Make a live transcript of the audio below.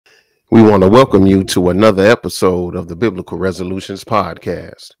We want to welcome you to another episode of the Biblical Resolutions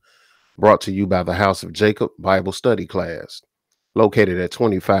Podcast, brought to you by the House of Jacob Bible Study Class, located at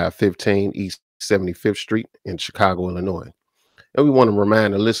 2515 East 75th Street in Chicago, Illinois. And we want to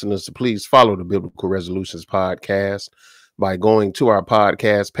remind the listeners to please follow the Biblical Resolutions Podcast by going to our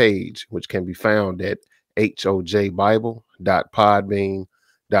podcast page, which can be found at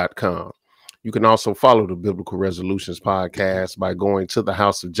hojbible.podbean.com. You can also follow the Biblical Resolutions Podcast by going to the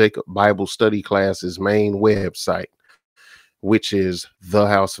House of Jacob Bible Study Class's main website, which is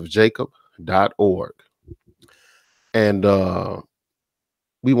thehouseofjacob.org. And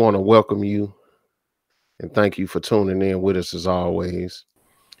we want to welcome you and thank you for tuning in with us as always.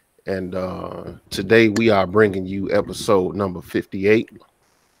 And today we are bringing you episode number 58.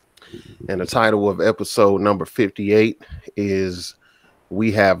 And the title of episode number 58 is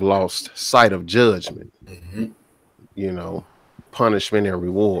 "We Have Lost Sight of Judgment." You know, punishment and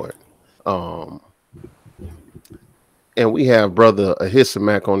reward. And we have Brother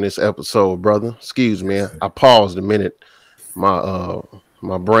Ahisamach on this episode, brother. Excuse me, I paused a minute. My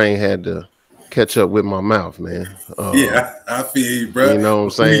brain had to catch up with my mouth, man. Yeah, I feel you, bro. You know what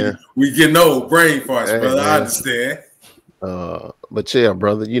I'm saying? We getting old brain farts, Hey, brother. man. I understand. But yeah,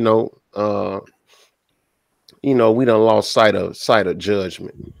 brother, we done lost sight of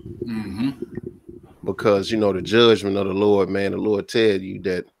judgment. Because the judgment of the Lord, man, the Lord tell you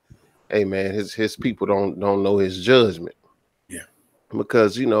that, hey man, his people don't know his judgment. Yeah.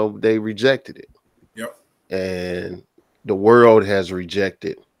 Because they rejected it. Yep. And the world has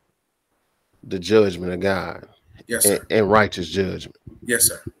rejected the judgment of God. Yes, sir. And righteous judgment. Yes,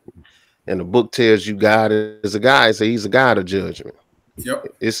 sir. And the book tells you God is a God. So he's a God of judgment. Yep.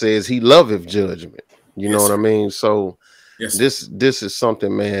 It says he loveth judgment. You Yes, know what sir. I mean? So Yes, sir. this is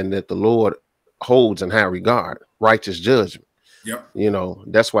something, man, that the Lord holds in high regard, righteous judgment. Yep.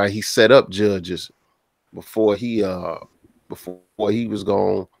 That's why he set up judges before he was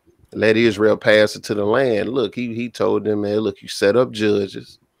going to let Israel pass into the land. Look, he told them, man, look, you set up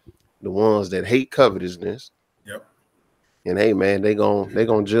judges, the ones that hate covetousness. Yep. And hey, man, they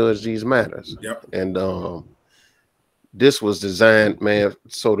gonna judge these matters. Yep. And this was designed, man,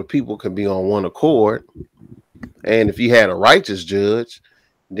 so the people can be on one accord. And if you had a righteous judge,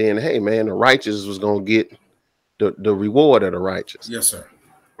 then hey, man, the righteous was gonna get the reward of the righteous. Yes, sir.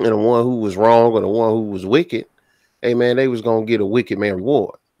 And the one who was wrong or the one who was wicked, hey man, they was gonna get a wicked man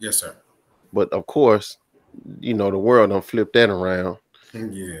reward. Yes, sir. But of course, the world don't flip that around.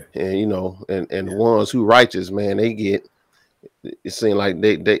 Yeah. And the ones who righteous, man, it seems like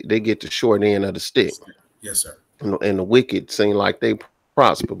they get the short end of the stick. Yes, sir. And the wicked seem like they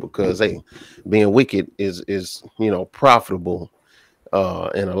prosper because being wicked is profitable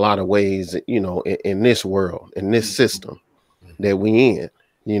in a lot of ways, in this world, in this system that we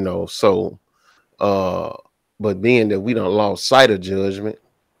in, so but being that we done lost sight of judgment,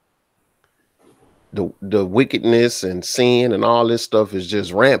 the wickedness and sin and all this stuff is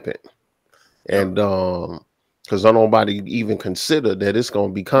just rampant. And because nobody even consider that it's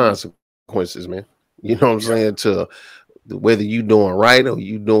gonna be consequences, man. You know what I'm saying? To whether you doing right or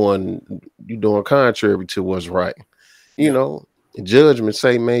you doing contrary to what's right. Judgment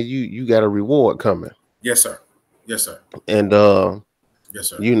say, man, you got a reward coming. Yes, sir. Yes, sir. And yes,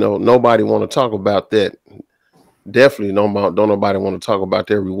 sir. Nobody want to talk about that. Definitely don't nobody want to talk about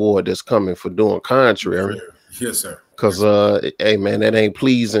their reward that's coming for doing contrary. Yes, sir. Because hey man, that ain't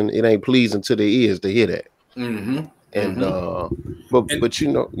pleasing. It ain't pleasing to the ears to hear that. And but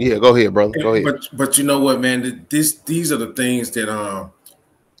yeah, go ahead, brother. Go ahead. But you know what, man? These are the things that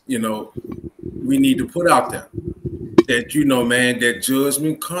we need to put out there. That man, that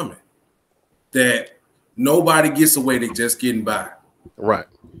judgment coming. That nobody gets away, they just getting by. Right.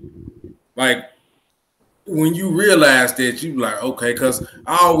 Like when you realize that, you like, okay, because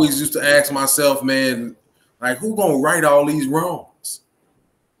I always used to ask myself, man, like, who gonna right all these wrongs?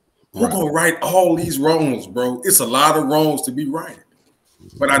 Who gonna right all these wrongs, bro? It's a lot of wrongs to be righted.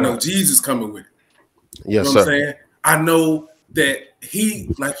 But I know Jesus coming with it. Yes, you know sir. what I'm saying? I know that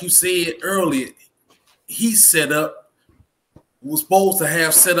he, like you said earlier, he was supposed to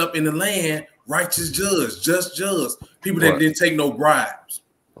have set up in the land righteous judge, just judge, people that didn't take no bribes,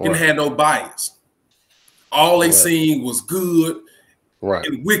 didn't have no bias. All they seen was good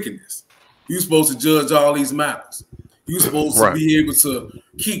and wickedness. You supposed to judge all these matters. You supposed to be able to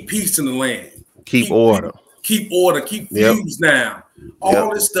keep peace in the land, keep order, keep feuds down.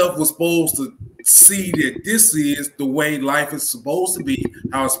 All this stuff was supposed to see that this is the way life is supposed to be,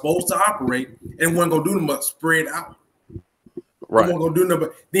 how it's supposed to operate, and wasn't gonna do nothing but spread out. Right. Wasn't gonna do nothing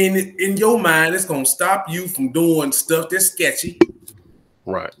but then in your mind, it's gonna stop you from doing stuff that's sketchy.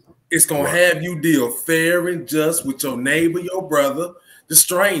 Right. It's gonna have you deal fair and just with your neighbor, your brother, the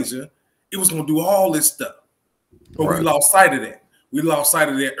stranger. It was gonna do all this stuff. But we lost sight of that. We lost sight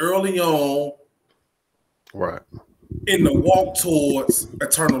of that early on. Right. In the walk towards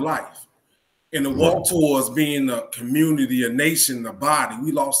eternal life. In the walk towards being a community, a nation, a body.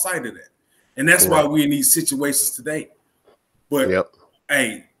 We lost sight of that. And that's why we're in these situations today. But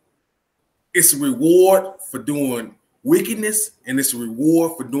hey, it's a reward for doing wickedness, and it's a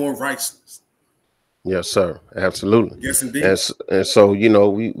reward for doing righteousness. Yes, sir. Absolutely. Yes, indeed. And so, you know,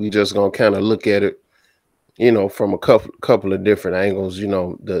 we just gonna kind of look at it, you know, from a couple of different angles. You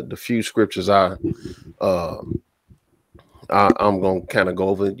know, the few scriptures I'm gonna kind of go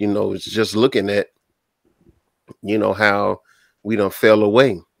over. You know, it's just looking at, you know, how we done fell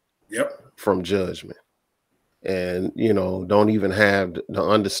away from judgment, and you know, don't even have the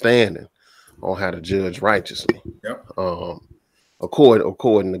understanding on how to judge righteously.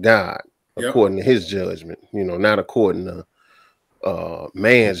 According to God, according to His judgment. You know, not according to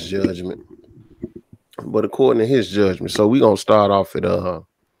man's judgment, but according to His judgment. So we're gonna start off at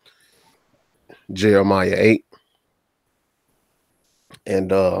Jeremiah 8,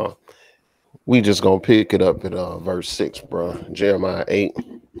 and we just gonna pick it up at verse 6, bro. Jeremiah 8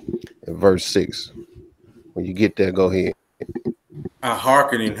 and verse 6. When you get there, go ahead. I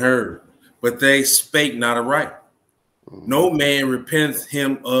hearkened and heard, but they spake not aright. No man repenteth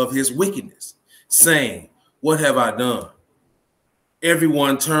him of his wickedness, saying, what have I done?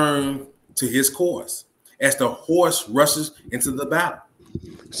 Everyone turned to his course, as the horse rushes into the battle.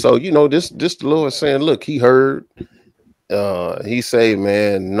 So, you know, this the Lord saying, look, He heard. He say,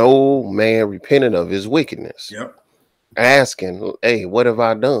 man, no man repented of his wickedness. Asking, hey, what have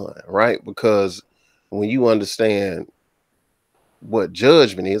I done? Right? Because when you understand what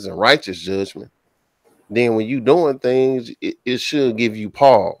judgment is, and righteous judgment, then when you doing things, it should give you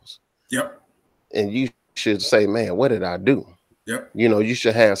pause. And you should say, man, what did I do? You know, you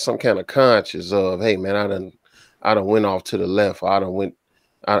should have some kind of conscience of, hey, man, I done went off to the left. I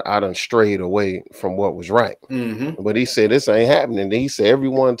done strayed away from what was right. But He said, this ain't happening. Then He said,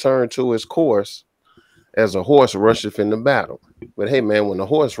 everyone turned to his course as a horse rusheth in the battle. But hey, man, when the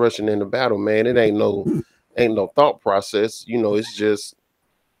horse rushing in the battle, man, it ain't no thought process. You know, it's just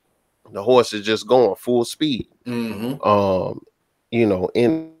the horse is just going full speed. You know,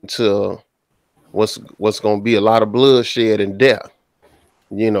 into what's gonna be a lot of bloodshed and death.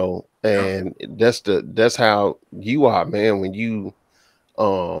 You know, and that's how you are, man, when you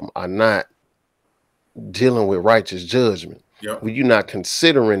are not dealing with righteous judgment. When you're not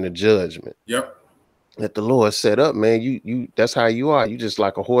considering the judgment that the Lord set up, man, you that's how you are. You just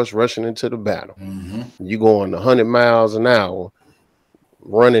like a horse rushing into the battle. You going 100 miles an hour,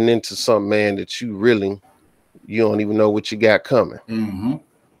 running into something, man, that you don't even know what you got coming.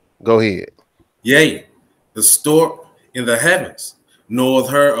 Go ahead. Yea, the stork in the heavens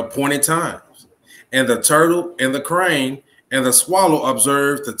knoweth her appointed times, and the turtle and the crane and the swallow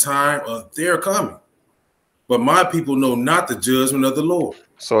observe the time of their coming. But my people know not the judgment of the Lord.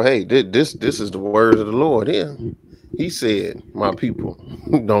 So hey, this is the words of the Lord here. He said, my people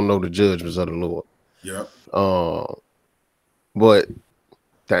don't know the judgments of the Lord. But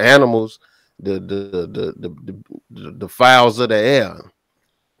the animals, the fowls of the air,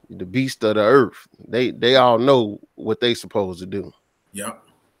 the beasts of the earth, they all know what they supposed to do.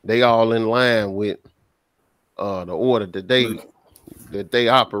 They all in line with the order that they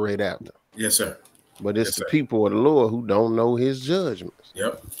operate after. Yes, sir. But it's the people of the Lord who don't know His judgments.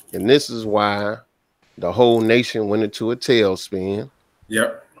 And this is why the whole nation went into a tailspin.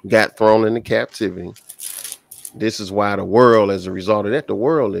 Got thrown into captivity. This is why the world, as a result of that, the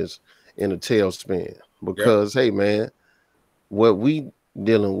world is in a tailspin. Because hey, man, what we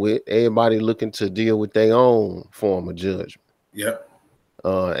dealing with, everybody looking to deal with their own form of judgment.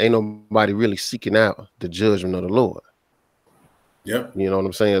 Ain't nobody really seeking out the judgment of the Lord. You know what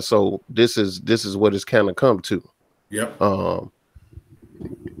I'm saying? So this is what it's kind of come to.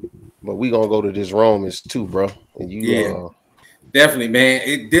 But we gonna go to this Romans 2, bro. And you definitely,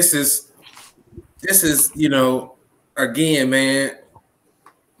 man. This is, you know, again, man,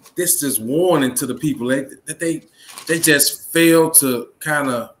 this is warning to the people that they just fail to kind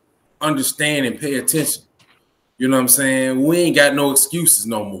of understand and pay attention. You know what I'm saying? We ain't got no excuses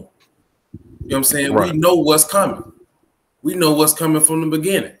no more. You know what I'm saying? We know what's coming. We know what's coming from the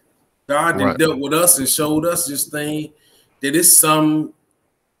beginning. God done dealt with us and showed us this thing that it's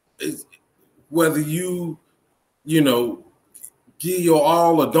whether you know, give your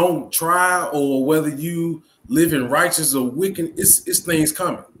all or don't try, or whether you live in righteous or wicked, it's things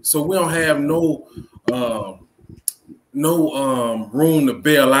coming. So we don't have no room to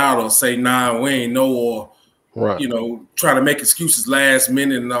bail out or say, nah, we ain't know, or Right. try to make excuses last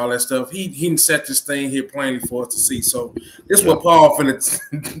minute and all that stuff. He set this thing here plainly for us to see. So this is what Paul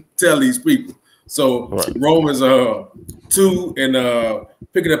finna tell these people. So Romans 2 and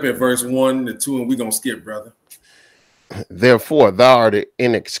pick it up at verse 1 to 2, and we're gonna skip, brother. Therefore thou art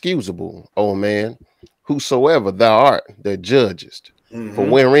inexcusable, O man, whosoever thou art that judgest. For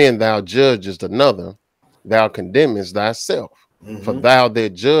wherein thou judgest another, thou condemnest thyself. For thou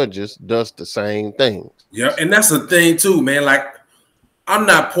that judgest dost the same things. Yeah, and that's the thing too, man. Like, I'm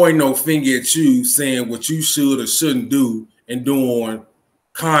not pointing no finger at you saying what you should or shouldn't do and doing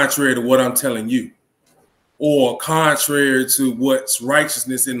contrary to what I'm telling you, or contrary to what's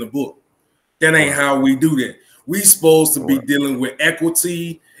righteousness in the book. That ain't how we do that. We supposed to be dealing with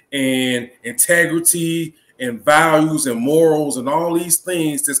equity and integrity and values and morals and all these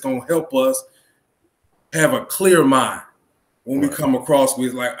things that's gonna help us have a clear mind when we come across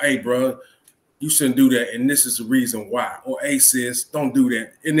with, like, hey, bro, you shouldn't do that, and this is the reason why. Or, hey, sis, don't do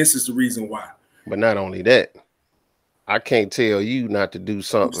that, and this is the reason why. But not only that, I can't tell you not to do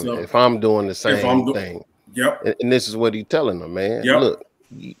something if I'm doing the same thing. Yep. And this is what he's telling them, man. Yep.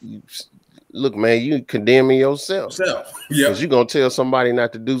 Look, man, you condemning yourself. Yep. Because you're going to tell somebody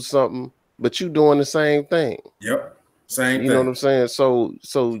not to do something, but you doing the same thing. Yep. Same thing. You know what I'm saying? So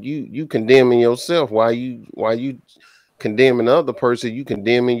you condemning yourself while you condemning the other person, you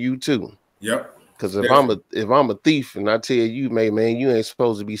condemning you too. Yep. Because if I'm a thief and I tell you, man, you ain't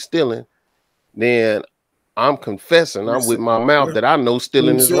supposed to be stealing, then I'm confessing. I'm with my mouth that I know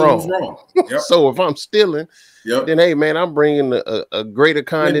stealing is wrong. Yep. So if I'm stealing, then hey, man, I'm bringing a greater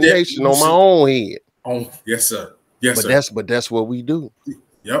condemnation on my own head. Oh, yes, sir. Yes, sir. But that's what we do.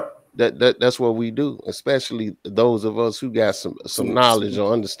 Yep. That's what we do, especially those of us who got some knowledge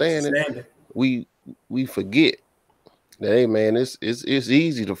or understanding. We forget that, hey, man, it's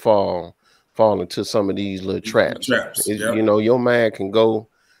easy to fall into some of these little traps. You know, your man can go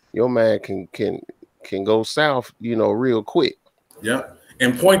south, real quick. Yeah.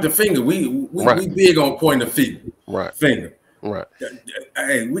 And point the finger. We big on pointing the finger. Right.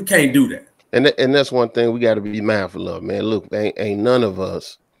 Hey, we can't do that. And that's one thing we got to be mindful of, man. Look, ain't none of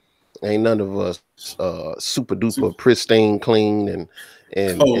us super duper pristine, clean and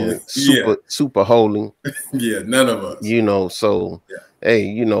super holy. Yeah, none of us. So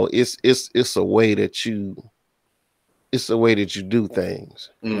hey, it's a way that you do things,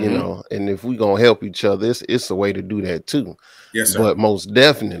 and if we gonna help each other, it's a way to do that too. Yes, sir. But most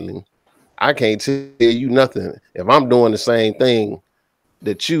definitely, I can't tell you nothing. If I'm doing the same thing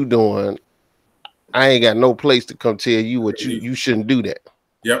that you doing, I ain't got no place to come tell you what you shouldn't do that.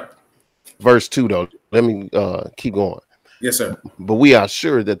 Yep. Verse 2 though, let me keep going. Yes, sir. But we are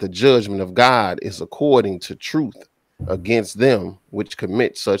sure that the judgment of God is according to truth against them which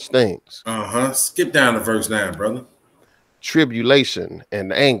commit such things. Skip down to verse 9, brother. Tribulation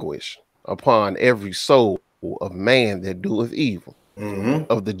and anguish upon every soul of man that doeth evil,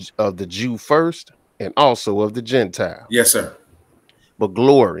 of the Jew first, and also of the Gentile. Yes, sir. But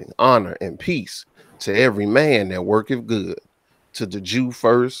glory, honor, and peace to every man that worketh good, to the Jew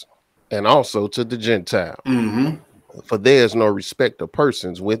first, and also to the Gentile. For there is no respect of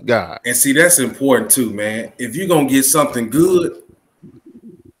persons with God. And see, that's important too, man. If you're gonna get something good,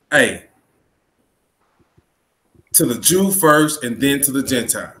 hey, to the Jew first and then to the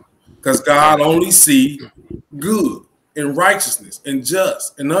Gentile. Because God only see good and righteousness and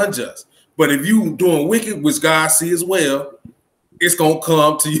just and unjust. But if you doing wicked, which God see as well, it's gonna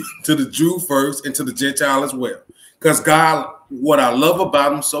come to you, to the Jew first and to the Gentile as well. Because God, what I love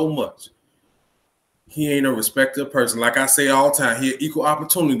about him so much, he ain't a respecter of person. Like I say all the time, he an equal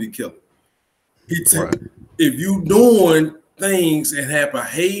opportunity killer. If you doing things and have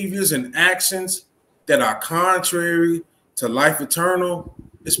behaviors and actions that are contrary to life eternal,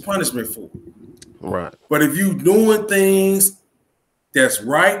 it's punishment for it. Right. But if you doing things that's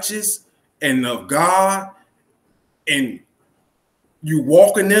righteous and of God, and you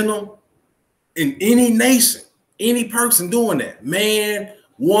walking in them, in any nation, any person doing that, man,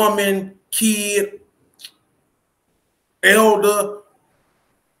 woman, kid, elder,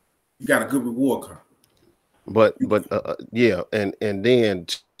 you got a good reward coming. But yeah, and then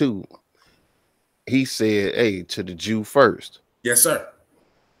too, he said, hey, to the Jew first. Yes, sir.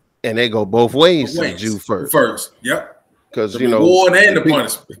 And they go both ways to the Jew first. Yep. Because the reward and the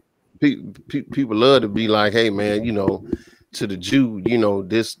punishment. People love to be like, hey man, to the Jew,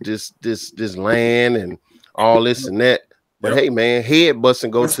 this land and all this and that. But hey man, head busting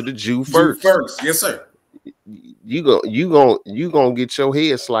go to the Jew first. Yes, sir. You gonna get your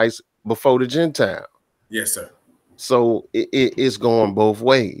head sliced before the Gentile. Yes, sir. So it's going both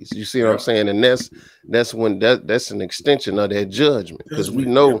ways. You see what I'm Yep. saying? And that's when that's an extension of that judgment, because we Judgment.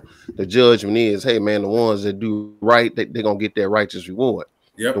 Yep. know the judgment is, hey man, the ones that do right, they're gonna get that righteous reward.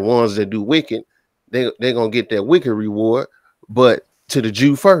 The Yep. ones that do wicked, they're gonna get that wicked reward, but to the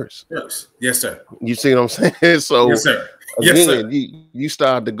Jew first. Yes. Yes, sir. You see what I'm saying? Yes, So sir. Yes, sir. again, you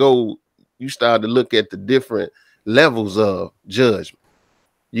start to go, you start to look at the different levels of judgment,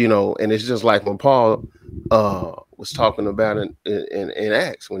 and it's just like when Paul was talking about in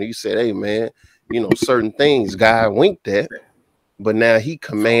Acts, when he said, hey man, certain things God winked at, but now he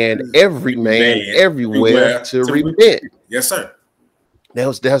command every man Man, everywhere everywhere to to repent. yes, sir.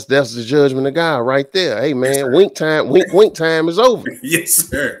 That's the judgment of God right there. Hey Yes, man, sir. wink time is over. Yes,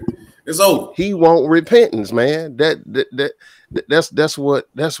 sir. It's over. He want repentance, man. That's what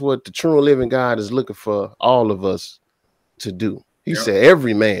the true and living God is looking for all of us to do. He Yep. said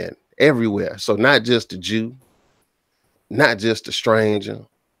every man everywhere. So not just the Jew, not just the stranger,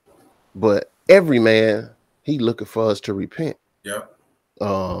 but every man. He looking for us to repent. Yep.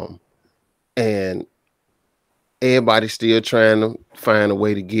 And everybody still trying to find a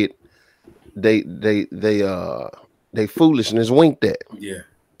way to get they foolishness winked at. Yeah.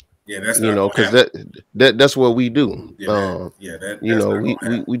 Yeah, that's not gonna Because happen. that's what we do. That's not gonna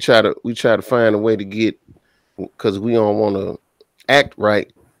happen. We try to find a way to get, because we don't want to act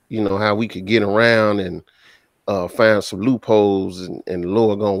right. How we could get around and find some loopholes, and the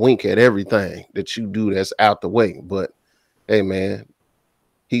Lord gonna wink at everything that you do that's out the way. But hey man,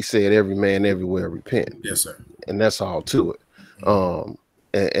 he said every man everywhere repent. Yes, sir. And that's all to it.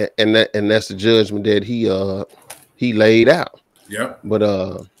 And that's the judgment that he laid out. Yep. But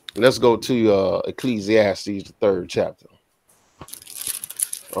let's go to Ecclesiastes, the 3rd chapter.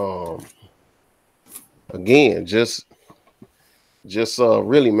 Again, just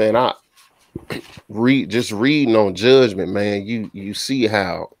really, man, I reading on judgment, man, you see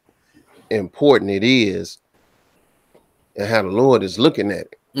how important it is and how the Lord is looking at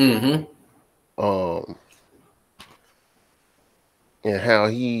it. Mm-hmm. And how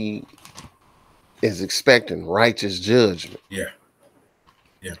he is expecting righteous judgment. Yeah.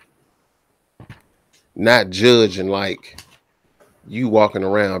 Yeah. Not judging like you walking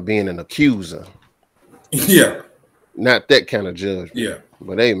around being an accuser. Yeah. Not that kind of judgment. Yeah.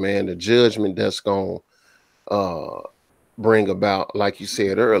 But hey man, the judgment that's gonna bring about, like you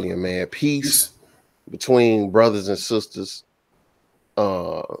said earlier, man, peace between brothers and sisters.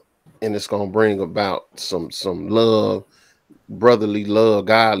 And it's gonna bring about some love, brotherly love,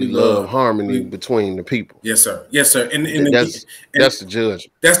 godly love, harmony between the people. Yes, sir. Yes, sir. And that's the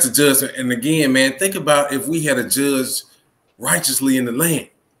judgment. That's the judgment. And again, man, think about if we had a judge righteously in the land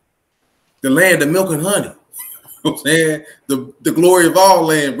of milk and honey. You know what I'm saying? The glory of all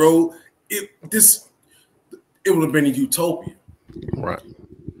land, bro. It would have been a utopia. Right.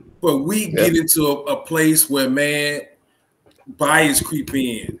 But we get into a place where, man, bias creep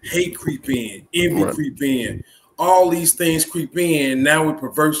in, hate creep in, envy creep in. All these things creep in. Now we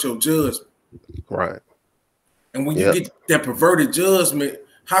pervert your judgment. Right. And when you get that perverted judgment,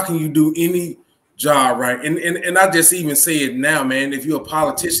 how can you do any job right? And I just even say it now, man. If you're a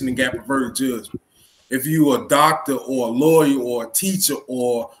politician and got perverted judgment, if you're a doctor or a lawyer or a teacher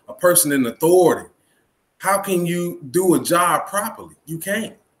or a person in authority, how can you do a job properly? You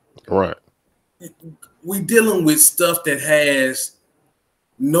can't. Right. We dealing with stuff that has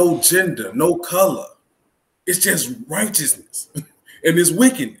no gender, no color. It's just righteousness and it's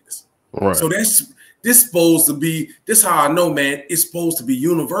wickedness. Right. So this supposed to be, this how I know, man, it's supposed to be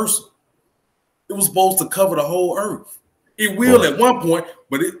universal. It was supposed to cover the whole earth. It will at one point,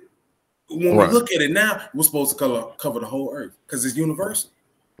 but when we look at it now, it was supposed to cover the whole earth because it's universal.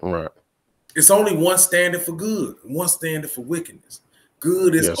 Right. It's only one standard for good, one standard for wickedness.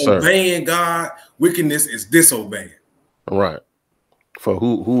 Good is obeying God. Wickedness is disobeying. Right. For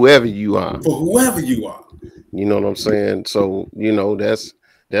whoever you are. For whoever you are. You know what I'm saying? So,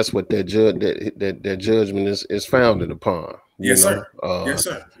 that's what that judgment is founded upon. Yes, sir. Yes,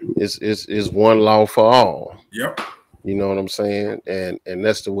 sir. It's one law for all. Yep. You know what I'm saying? And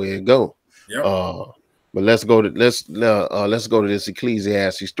that's the way it go. Yep. But let's go to this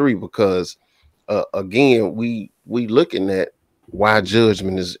Ecclesiastes 3, because again, we looking at why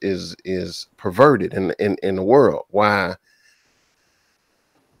judgment is perverted in the world, why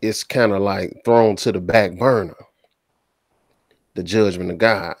it's kind of like thrown to the back burner, the judgment of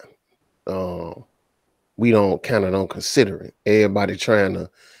God. We don't consider it. Everybody trying to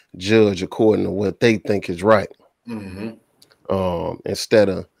judge according to what they think is right. Mm-hmm. Instead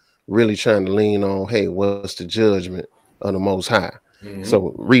of really trying to lean on, hey, what's the judgment of the Most High? Mm-hmm.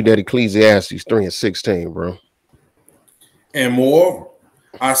 So read that Ecclesiastes 3:16, bro. And moreover,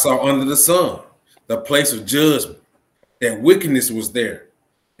 I saw under the sun the place of judgment, that wickedness was there,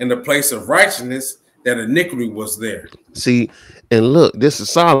 and the place of righteousness, that iniquity was there. See, and look, this is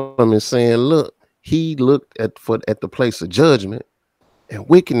Solomon saying, look, he looked at the place of judgment, and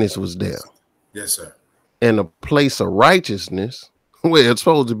wickedness was there. Yes, sir. And the place of righteousness, where it's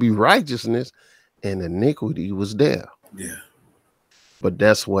supposed to be righteousness, and iniquity was there. Yeah. But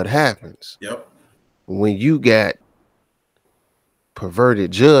that's what happens. Yep. When you got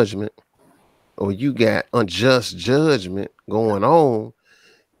perverted judgment, or you got unjust judgment going on,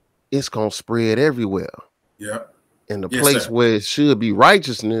 it's gonna spread everywhere. Yep. In the Yes, place sir. where it should be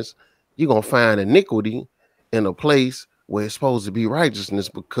righteousness, you're gonna find iniquity in a place where it's supposed to be righteousness,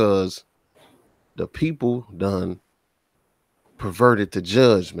 because the people done perverted the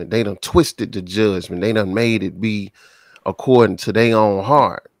judgment. They done twisted the judgment. They done made it be according to their own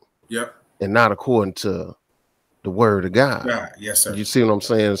heart. Yep. And not according to the word of God. God. Yes, sir. You see what I'm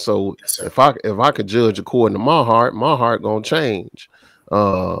saying? So Yes, sir. if I could judge according to my heart gonna change.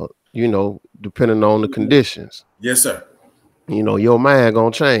 Depending on the conditions. Yes, sir. Your mind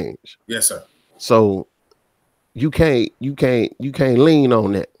gonna change. Yes, sir. So you can't lean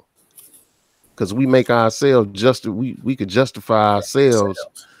on that, because we make ourselves we could justify ourselves.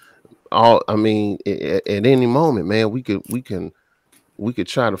 At any moment, man, we could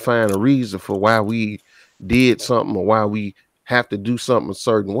try to find a reason for why we did something, or why we have to do something a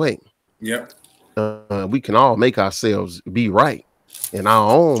certain way. Yep. We can all make ourselves be right in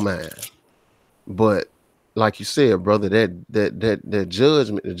our own mind, but like you said, brother, that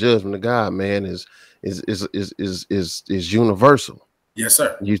judgment, the judgment of God, man, is universal. Yes,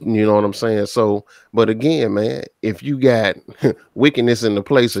 sir. You know what I'm saying? So, but again, man, if you got wickedness in the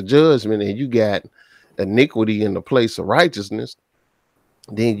place of judgment, and you got iniquity in the place of righteousness,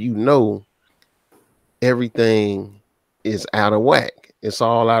 then everything is out of whack. It's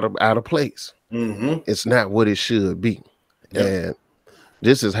all out of place. Mm-hmm. It's not what it should be. Yep. And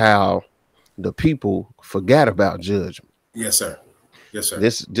this is how the people forgot about judgment. Yes, sir. Yes, sir.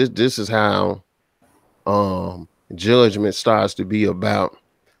 This is how judgment starts to be about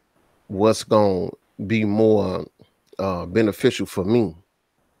what's going to be more beneficial for me,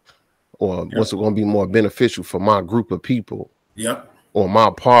 or what's going to be more beneficial for my group of people. Yep. Or my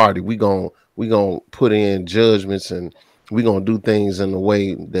party. We gonna put in judgments, and we gonna do things in a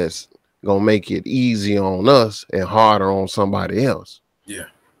way that's gonna make it easy on us and harder on somebody else. Yeah.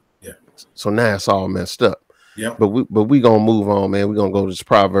 Yeah. So now it's all messed up. Yep. But we gonna move on, man. We're gonna go to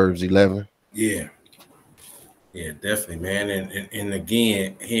Proverbs 11. Yeah. Yeah, definitely, man. And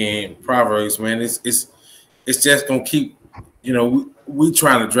again, here in Proverbs, man, it's just gonna keep, we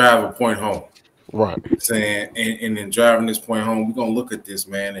trying to drive a point home. Right. Saying and in driving this point home, we're gonna look at this,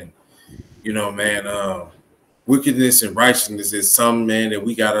 man, and man, wickedness and righteousness is something, man, that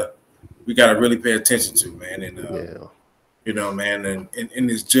we gotta really pay attention to, man. And man, and in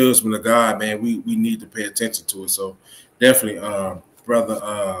this judgment of God, man, we need to pay attention to it. So definitely,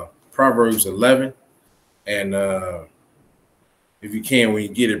 brother, Proverbs 11, and if you can, when you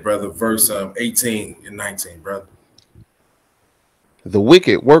get it, brother, verse 18 and 19, brother. The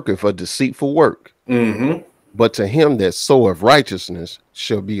wicked worketh a deceitful work, Mm-hmm. but to him that soweth righteousness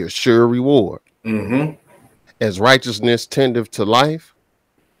shall be a sure reward. Mm-hmm. As righteousness tendeth to life,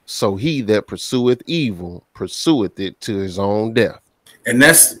 so he that pursueth evil pursueth it to his own death. And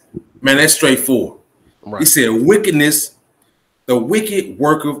that's straightforward. Right. He said, wickedness, the wicked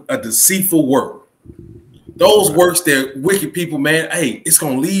worketh a deceitful work. Those works that wicked people, man, hey, it's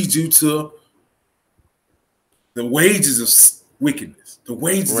going to lead you to the wages of wickedness, the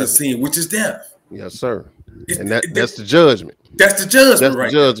wages of sin, which is death. Yes, sir. And that's the judgment. That's the judgment, that's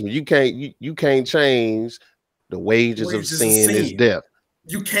right? The judgment. You can't change the wages of sin is death.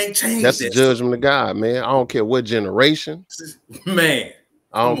 You can't change that's the judgment of God, man. I don't care what generation. Man.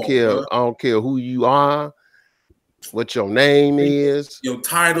 I don't care who you are, what your name is, your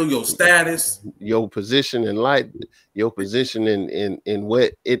title, your status, your position in life, your position in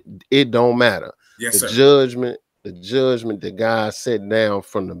what it don't matter. Yes, the sir. The judgment that God set down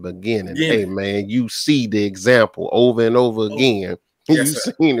from the beginning. Yeah. Hey, man, you see the example over and over again. Yes,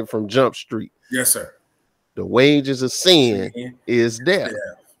 You've seen it from Jump Street. Yes, sir. The wages of sin is death.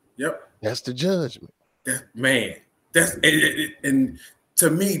 Yep. That's the judgment. Man, that's and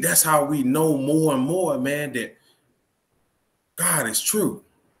to me, that's how we know more and more, man, that God is true.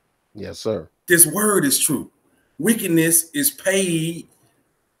 Yes, sir. This word is true. Wickedness is paid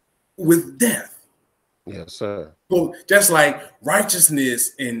with death. Yes, sir. Well, just like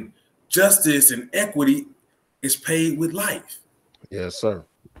righteousness and justice and equity is paid with life. Yes, sir.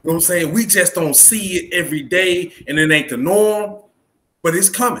 You know what I'm saying? We just don't see it every day, and it ain't the norm, but it's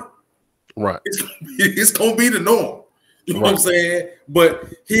coming. Right. It's gonna be the norm. You know what I'm saying? But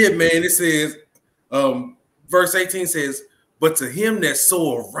here, man, it says, verse 18 says, "But to him that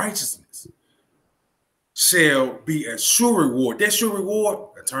soweth righteousness shall be a sure reward." That sure reward,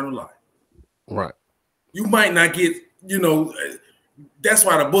 eternal life. Right. You might not get, that's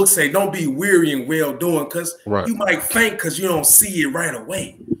why the book say, don't be weary and well doing, because you might faint because you don't see it right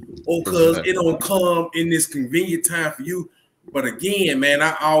away, or because it don't come in this convenient time for you. But again, man,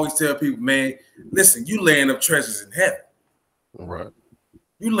 I always tell people, man, listen, you laying up treasures in heaven. Right.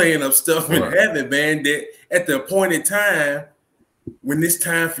 You laying up stuff in heaven, man, that at the appointed time, when it's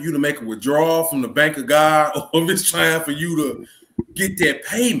time for you to make a withdrawal from the bank of God, or if it's time for you to get that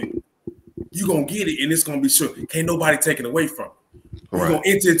payment, you're going to get it, and it's going to be sure. Can't nobody take it away from you. You're going to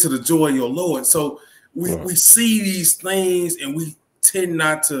enter into the joy of your Lord. So we see these things, and we tend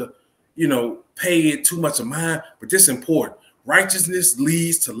not to, pay it too much of mind, but this is important. Righteousness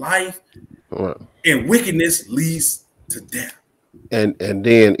leads to life, and wickedness leads to death. And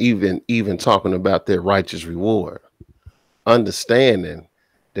then even talking about that righteous reward, understanding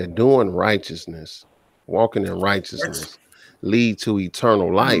that doing righteousness, walking in righteousness, lead to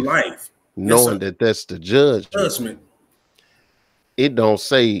eternal life. Knowing that that's the judgment. It don't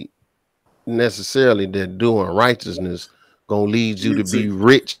say necessarily that doing righteousness gonna lead you to be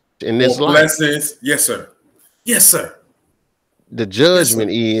rich in this life. Blessings. Yes, sir. Yes, sir. The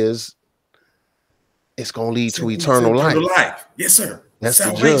judgment is it's gonna lead to eternal life. Yes, sir. That's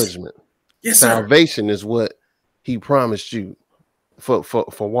the judgment. Yes, sir. Salvation is what he promised you for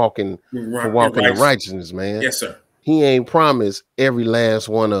walking in righteousness, man. Yes, sir. He ain't promised every last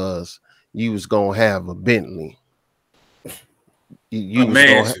one of us you was gonna have a Bentley. You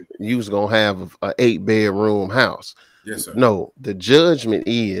was gonna have a 8-bedroom house. Yes, sir. No, the judgment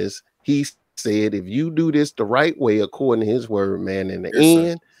is, he said, if you do this the right way according to his word, man, in the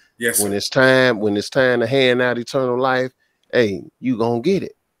end, when it's time to hand out eternal life, hey, you gonna get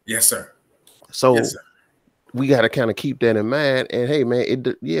it. Yes, sir. So we got to kind of keep that in mind. And hey, man,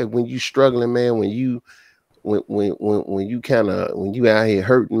 when you struggling, man, when you out here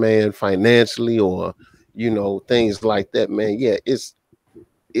hurting, man, financially, or things like that, man,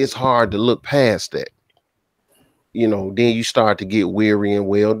 it's hard to look past that. Then you start to get weary and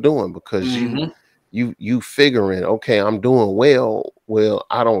well doing, because you figuring, okay, I'm doing well. Well,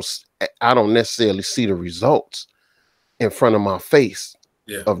 I don't necessarily see the results in front of my face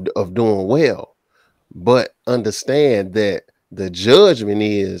of doing well, but understand that the judgment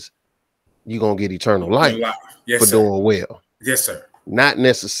is you're gonna get eternal life for doing well. Yes, sir. Not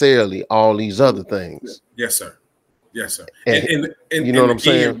necessarily all these other things. Yes, sir. Yes, sir. And you know what I'm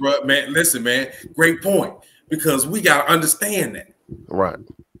saying, bro, man? Listen, man, great point, because we gotta understand that, right?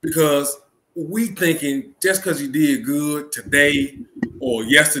 Because we thinking just because you did good today or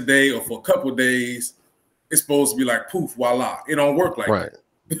yesterday or for a couple of days, it's supposed to be like poof, voila. It don't work like that.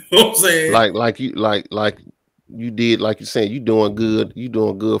 You know what I'm saying? Like you did, like you saying, you doing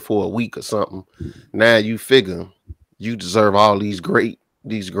good for a week or something. Now you figure you deserve all these great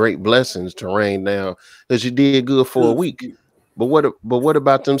blessings to rain down because you did good for a week. But what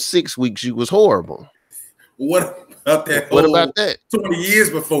about them 6 weeks you was horrible? What about that? What about that? 20 years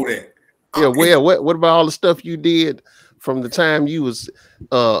before that? Yeah, well, what about all the stuff you did from the time you was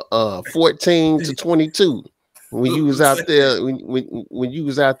 14 to 22, when you was out there, when you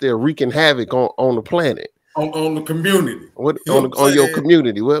was out there wreaking havoc on the planet, on the community, on your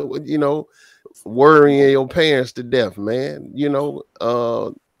community? Well, worrying your parents to death, man.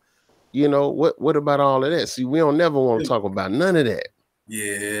 What about all of that? See, we don't never want to talk about none of that.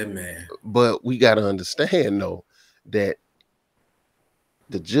 Yeah, man. But we got to understand, though, that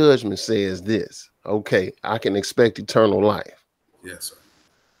the judgment says this. Okay, I can expect eternal life. Yes, sir.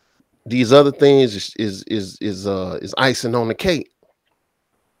 These other things is icing on the cake.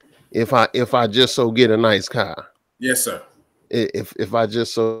 If I just so get a nice car. Yes, sir. If I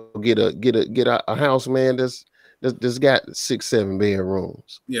just so get a house, man, that's got 6-7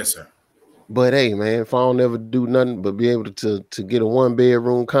 bedrooms. Yes, sir. But hey, man, if I don't ever do nothing but be able to get a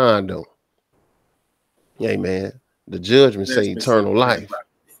 1-bedroom condo, hey, man, the judgment say eternal life,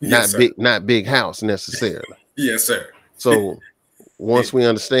 yes, not big house necessarily. Yes, sir. So once we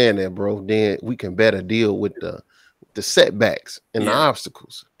understand that, bro, then we can better deal with the setbacks and the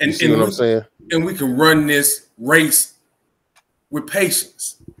obstacles. You see what I'm saying? And we can run this race with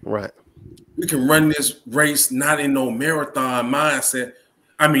patience. Right. We can run this race not in no marathon mindset.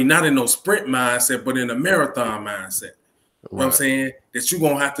 I mean, not in no sprint mindset, but in a marathon mindset. You know what I'm saying? That you're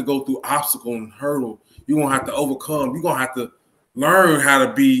going to have to go through obstacle and hurdle. You're going to have to overcome. You're going to have to learn how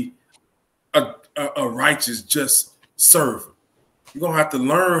to be a righteous, just servant. You're gonna have to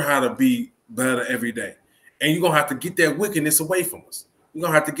learn how to be better every day, and you're gonna have to get that wickedness away from us. We're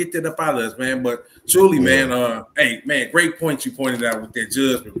gonna have to get that up out of us, man. But truly, Yeah. man, hey, man, great point you pointed out with that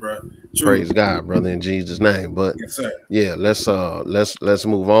judgment, bro. Truly. Praise God, brother, in Jesus' name. But Yes, sir. yeah, let's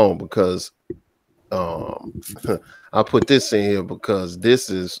move on because um I put this in here because this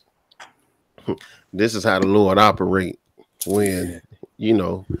is how the Lord operate Yeah, when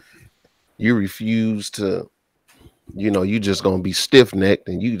you refuse to, you just gonna be stiff-necked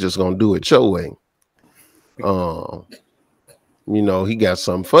and you just gonna do it your way. Um, he got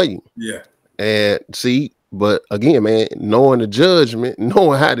something for you. yeah, And see, but again, man, knowing the judgment,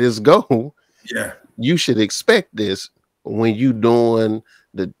 knowing how this go, yeah, you should expect this when you doing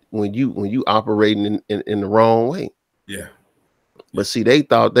when you operating in the wrong way. yeah, yeah. But see, they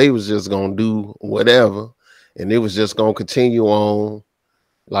thought they was just gonna do whatever, and it was just gonna continue on.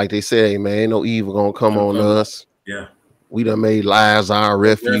 Like they say, hey, man, ain't no evil gonna come Don't on come on. us. Yeah. We done made lies our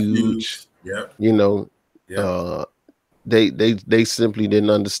refuge. Refuge. Yep. You know, Yep. uh, they simply didn't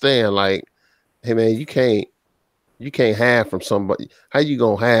understand. Like, hey, man, you can't hide from somebody. How you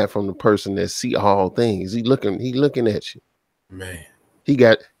gonna hide from the person that see all things? He looking at you. Man. He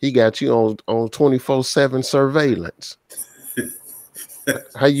got you on 24/7 surveillance.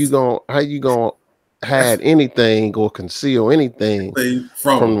 How you gonna That's hide anything or conceal anything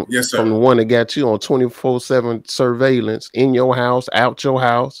from them. from Yes, from sir. the one that got you on 24/7 surveillance in your house, out your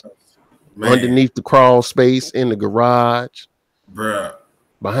house, Man, underneath the crawl space, in the garage, bruh.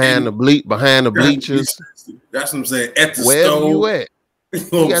 behind And the bleachers, that's what I'm saying. At the wherever you stove. at. You know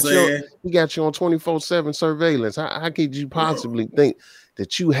He what I'm got you on, saying? he got you on 24/7 surveillance. How could you Bro. possibly think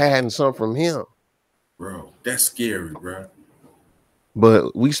that you hiding something from him? Bro. That's scary, bro.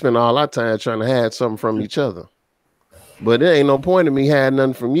 But we spend all our time trying to hide something from each other. But there ain't no point in me hiding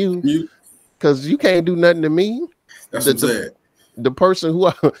nothing from you You because you can't do nothing to me. that's what The I'm the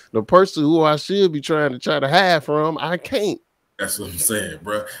saying. the person who I should be trying to hide from, I can't. That's what I'm saying,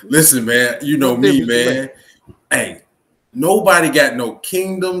 bro. Listen, man, you know What me, difference it make? man. Hey, nobody got no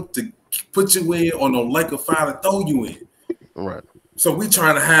kingdom to put you in or no lake of fire to throw you in. Right, So we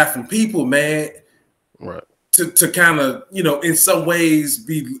trying to hide from people, man, right, to kind of, in some ways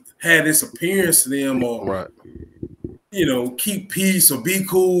be had this appearance to them or, right, keep peace or be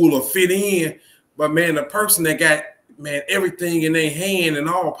cool or fit in. But man, the person that got, man, everything in their hand and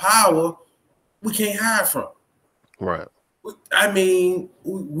all power, we can't hide from. right. I mean,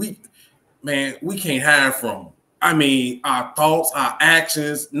 man, we can't hide from. I mean, our thoughts, our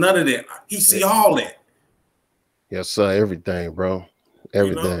actions, none of that. He see all that, Yes, sir. Everything, bro. you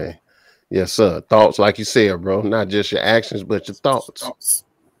know. Everything. Yes, sir. Thoughts, like you said, bro. Not just your actions, but your thoughts. Thoughts.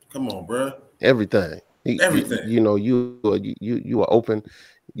 Come on, bro. Everything. Everything. You are open.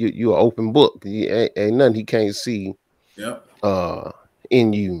 You are open book. Ain't nothing he can't see Yep.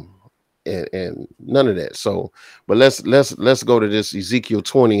 in you, and none of that. So, but let's go to this Ezekiel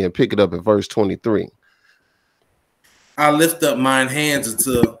 20 and pick it up at verse 23. I lift up mine hands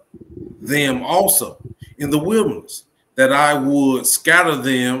unto them also in the wilderness, that I would scatter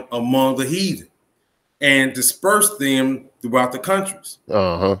them among the heathen and disperse them throughout the countries,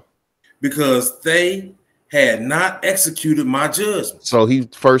 Uh-huh. because they had not executed my judgments. So he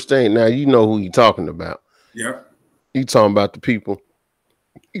first thing, now you know who he talking about. Yep. He talking about the people.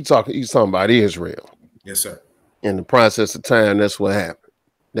 He's talking about Israel. Yes, sir. In the process of time, that's what happened.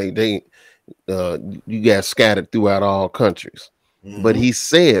 They you got scattered throughout all countries. But Mm-hmm. he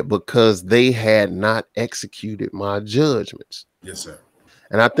said, because they had not executed my judgments. Yes, sir.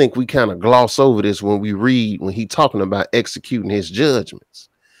 And I think we kind of gloss over this when he talking about executing his judgments.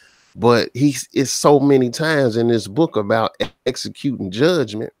 But it's so many times in this book about executing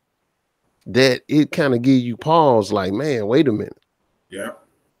judgment that it kind of gives you pause, like, man, wait a minute. Yeah.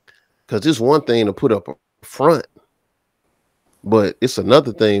 Because it's one thing to put up a front, but it's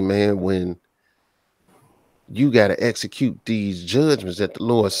another thing, man, when you got to execute these judgments that the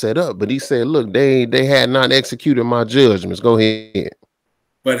Lord set up. But he said, look, they had not executed my judgments. Go ahead.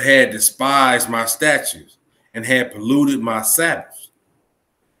 But had despised my statutes and had polluted my Sabbaths,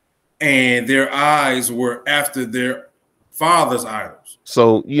 and their eyes were after their father's idols.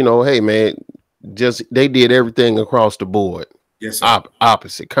 So, hey, man, just they did everything across the board. Yes, sir.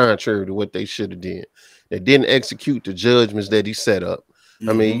 Opposite, contrary to what they should have did. They didn't execute the judgments that he set up.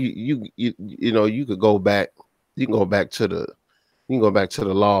 I mean, you could go back. You can go back to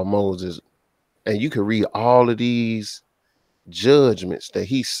the law of Moses, and you can read all of these judgments that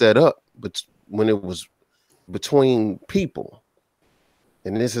he set up, but when it was between people,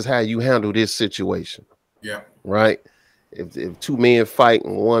 and this is how you handle this situation. Yeah. Right? if two men fight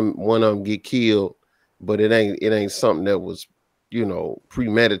and one of them get killed, but it ain't something that was,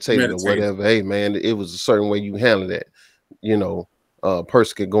 premeditated or Meditated. whatever. Hey man, it was a certain way you handle that. You know, a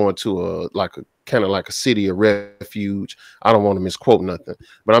person could go into a kind of like a city of refuge. I don't want to misquote nothing,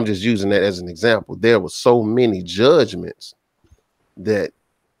 but I'm just using that as an example. There were so many judgments that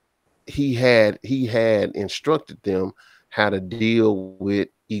he had instructed them how to deal with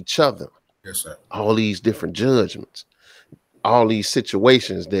each other. Yes, sir. All these different judgments, all these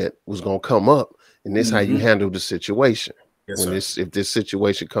situations that was gonna come up, and this how you handle the situation. Yes, When sir. if this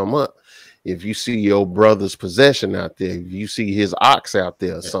situation come up, if you see your brother's possession out there, if you see his ox out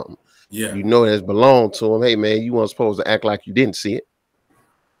there or something, Yeah. you know that's belonged to him. Hey man, you weren't supposed to act like you didn't see it.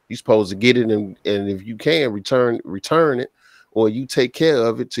 You're supposed to get it, and if you can return it, or you take care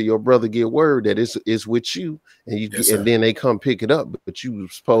of it till your brother get word that it's with you, and Yes, sir. and then they come pick it up. But you were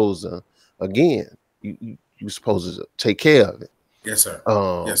supposed to, again, you were supposed to take care of it. Yes, sir.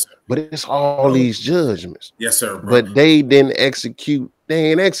 Yes, sir. But it's all Bro. these judgments, Yes, sir, bro. but they didn't execute.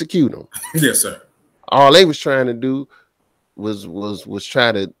 They ain't execute them. Yes, sir. All they was trying to do was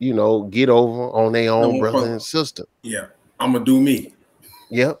try to get over on their own No, brother and sister. yeah. I'm gonna do me.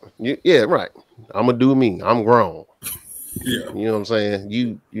 Yep. Yeah, right. I'm gonna do me. I'm grown. Yeah. You know what I'm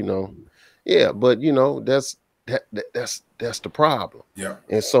saying? Yeah, but that's the problem. Yeah.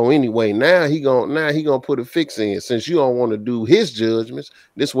 And so anyway, now he gonna put a fix in. Since you don't want to do his judgments,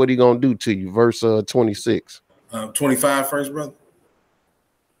 this what he gonna do to you. Verse 26. 25 first, brother.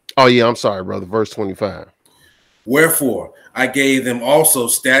 Oh yeah, I'm sorry, brother. Verse 25. Wherefore I gave them also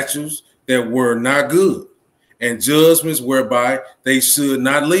statutes that were not good, and judgments whereby they should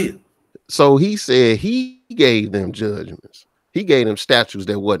not live. So he said he gave them judgments. He gave them statutes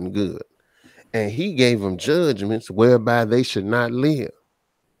that wasn't good. And he gave them judgments whereby they should not live.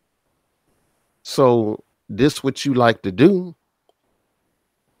 So this what you like to do.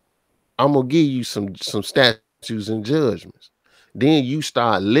 I'm gonna give you some statutes and judgments. Then you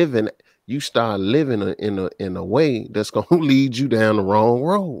start living in a way that's gonna lead you down the wrong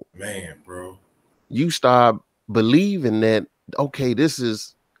road. Man, bro. You start believing that, okay, this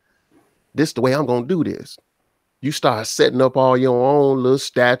the way I'm gonna do this. You start setting up all your own little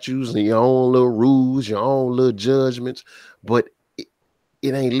statutes and your own little rules, your own little judgments, but it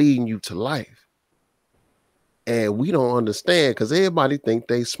ain't leading you to life. And we don't understand because everybody think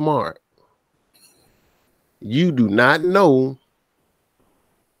they smart. You do not know.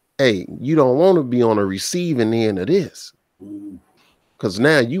 Hey, you don't want to be on the receiving end of this. Because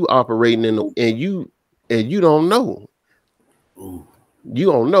now you operating and you don't know. Ooh.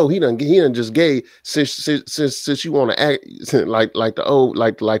 You don't know. He done just gave since you want to act like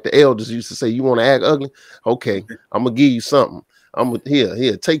the elders used to say, you want to act ugly. Okay, I'm gonna give you something. I'm gonna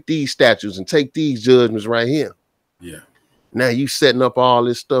here take these statutes and take these judgments right here. Yeah. Now you setting up all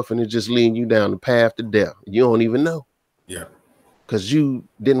this stuff and it's just leading you down the path to death. You don't even know. Yeah. Because you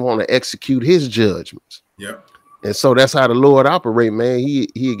didn't want to execute his judgments. Yeah. And so that's how the Lord operate, man.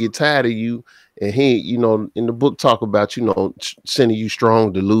 He'll get tired of you. And he, in the book talk about, sending you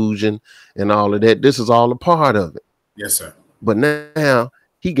strong delusion and all of that. This is all a part of it. Yes, sir. But now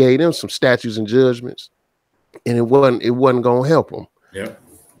he gave them some statutes and judgments, and it wasn't gonna help them. Yeah.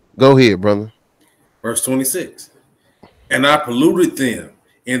 Go ahead, brother. Verse 26. And I polluted them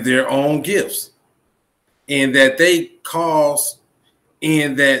in their own gifts, in that they caused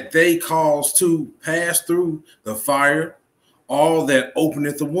to pass through the fire all that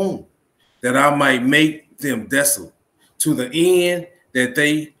openeth the womb, that I might make them desolate, to the end that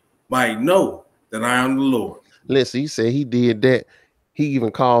they might know that I am the Lord. Listen, he said he did that. He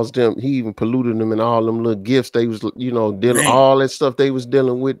even caused them, he even polluted them in all them little gifts they was, dealing, all that stuff they was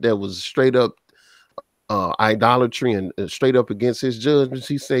dealing with that was straight up idolatry and straight up against his judgments.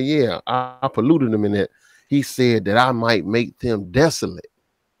 He said, yeah, I polluted them in that. He said that I might make them desolate.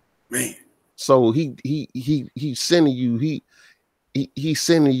 Man. So he's sending you, he's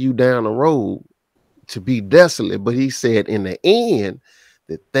sending you down the road to be desolate, but he said in the end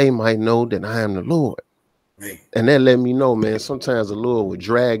that they might know that I am the Lord. Man. And that let me know, man, sometimes the Lord would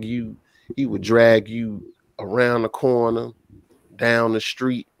drag you, he would drag you around the corner, down the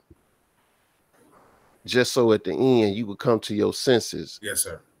street, just so at the end you would come to your senses. Yes,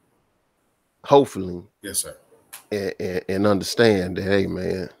 sir. Hopefully. Yes, sir. And understand that, hey,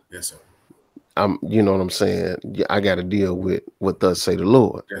 man. Yes, sir. You know what I'm saying? I got to deal with what thus say the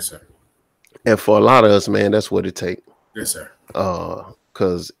Lord. Yes, sir. And for a lot of us, man, that's what it takes. Yes, sir.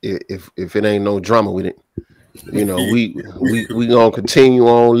 Because if it ain't no drama with it, we gonna continue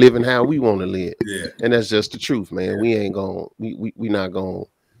on living how we want to live. Yeah. And that's just the truth, man. We not gonna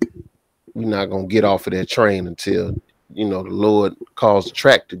get off of that train until the Lord caused the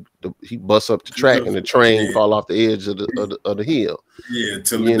track he busts up the track and the train Yeah, fall off the edge of the hill. yeah,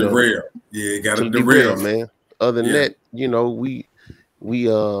 till it derail. Yeah, it got to To derail. derail, man. Other than Yeah, that, we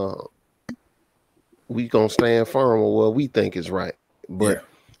we gonna stand firm on what we think is right. But yeah,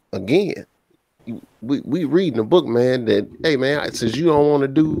 again, we reading the book, man. That hey, man, since you don't want to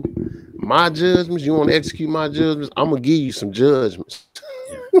do my judgments, you want to execute my judgments, I'm gonna give you some judgments.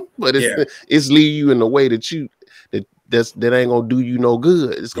 yeah, But yeah, it's lead you in a way that that ain't gonna do you no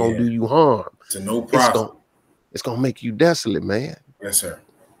good. It's gonna yeah. do you harm. To no It's profit. gonna it's gonna make you desolate, man. Yes, sir.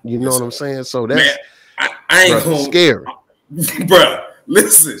 You know Yes, what sir. I'm saying? So Man, that's, I ain't bro, gonna, scary. bro.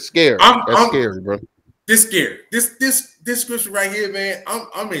 Listen, Scary. That's I'm scary, bro. this scary. This scripture right here, man.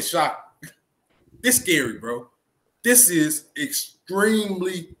 I'm in shock. This scary, bro. This is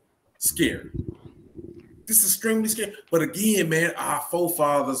extremely scary. This is extremely scary. But again, man, our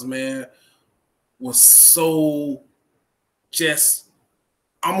forefathers, man, was so just,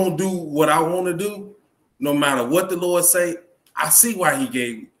 I'm gonna do what I want to do, no matter what the Lord say. I see why He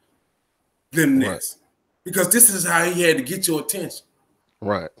gave them this, because this is how He had to get your attention.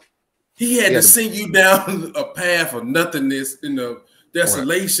 Right. He had to send you down a path of nothingness,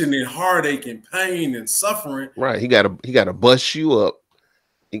 desolation and heartache and pain and suffering. Right. He gotta bust you up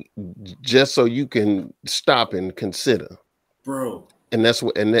just so you can stop and consider, bro. And that's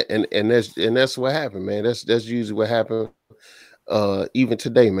what that's what happened, man. That's usually what happened. Even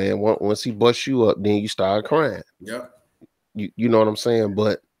today, man. Once he busts you up, then you start crying. Yep. You know what I'm saying?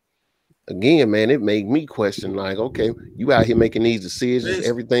 But again, man, it made me question, like, okay, you out here making these decisions,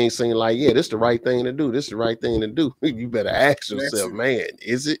 everything seems like, yeah, this is the right thing to do. This is the right thing to do. You better ask yourself, man,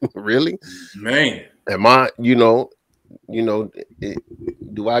 is it really? Man. Am I, do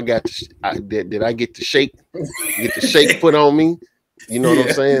I got did I get the shake put on me? You know what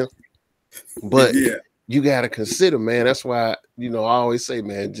I'm saying? But you gotta consider, man. That's why, I always say,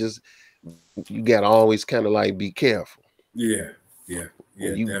 man, just you gotta always kind of like be careful. Yeah,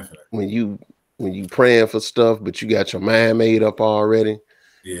 definitely. When you praying for stuff, but you got your mind made up already,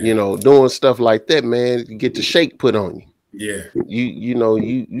 doing stuff like that, man, you get the shake put on you. Yeah.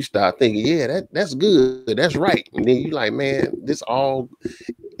 You start thinking, yeah, that's good, that's right. And then you like, man, it's all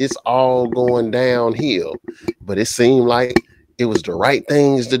going downhill. But it seemed like it was the right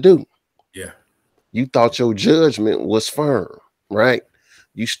things to do. Yeah. You thought your judgment was firm, right?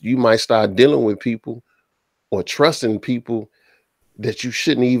 You might start dealing with people or trusting people that you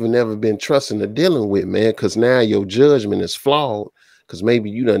shouldn't even ever been trusting or dealing with, man, because now your judgment is flawed because maybe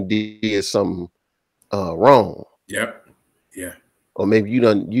you done did something wrong. Yep. Yeah. Or maybe you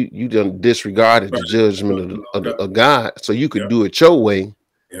done disregarded the judgment of God, so you could do it your way.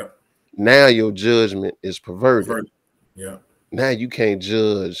 Yep. Now your judgment is perverted. Yeah. Now you can't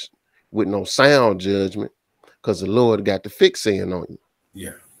judge with no sound judgment because the Lord got the fix in on you.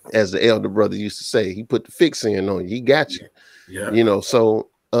 Yeah. As the elder brother used to say, he put the fix in on you. He got you. Yeah. So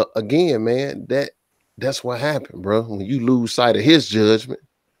again, man, that's what happened, bro. When you lose sight of his judgment,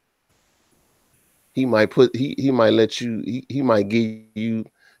 he might let you, he might give you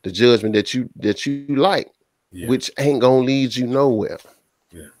the judgment that you like, which ain't gonna lead you nowhere.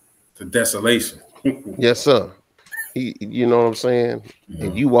 Yeah. The desolation. Yes, sir. You know what I'm saying?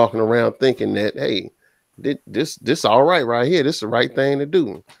 And you walking around thinking that, hey, this all right here. This is the right thing to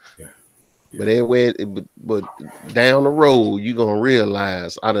do. Yeah. But anyway, but down the road, you're gonna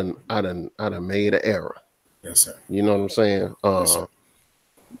realize I done made an error. Yes, sir. You know what I'm saying?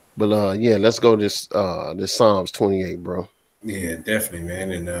 But yeah, let's go this Psalms 28, bro. Yeah, definitely,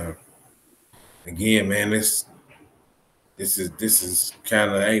 man. And again, man, this is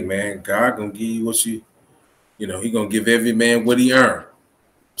kind of, hey, man, God gonna give you what He gonna give every man what he earned.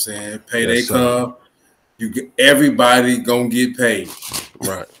 I'm saying payday come, everybody gonna get paid,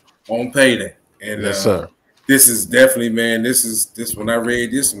 right, on payday. And yes, sir. This is definitely, man. This when I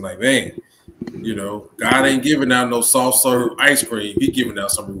read this, I'm like, man, God ain't giving out no soft serve ice cream. He giving out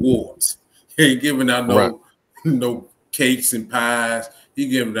some rewards. He ain't giving out no cakes and pies. He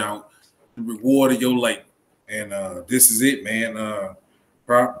giving out the reward of your labor. And this is it, man.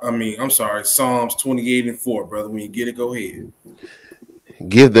 I'm sorry, Psalms 28:4, brother. When you get it, go ahead.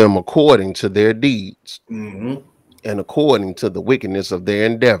 Give them according to their deeds, and according to the wickedness of their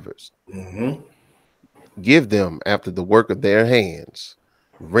endeavors. Give them after the work of their hands.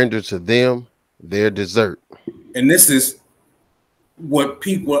 Render to them their desert. And this is what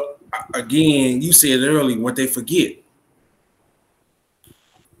people, again, you said earlier, what they forget.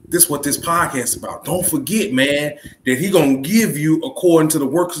 This is what this podcast is about. Don't forget, man, that He gonna give you according to the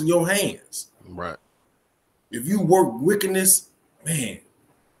works of your hands. Right. If you work wickedness, man,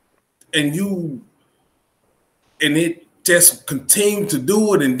 and and it just continue to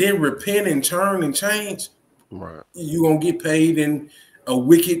do it and then repent and turn and change, Right. you're gonna get paid in a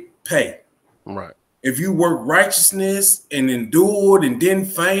wicked pay. Right. If you work righteousness and endured and didn't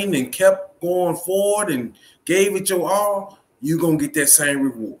faint and kept going forward and gave it your all, you're gonna get that same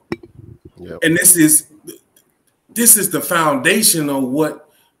reward. Yep. And this is the foundation of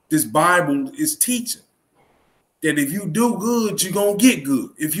what this Bible is teaching. That if you do good, you're gonna get good.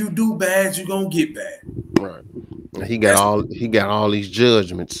 If you do bad, you're gonna get bad. Right. And he got all these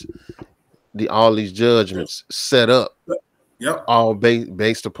judgments, all these judgments set up. Yep. All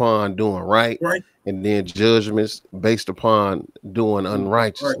based upon doing right. And then judgments based upon doing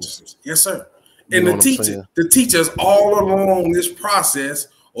unrighteousness. Yes, sir. And the teachers all along this process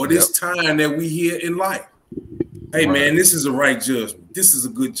or this time that we here in life. Hey, man, this is a right judgment. This is a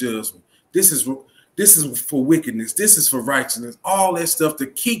good judgment. This is for wickedness. This is for righteousness. All that stuff to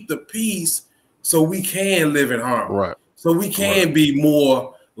keep the peace so we can live in harmony. Right. So we can be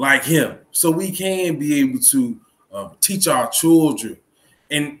more like him. So we can be able to teach our children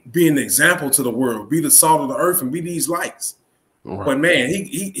and be an example to the world, be the salt of the earth and be these lights. Right. But man,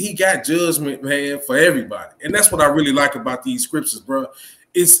 he got judgment, man, for everybody. And that's what I really like about these scriptures, bro.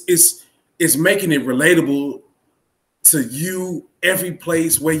 It's making it relatable to you every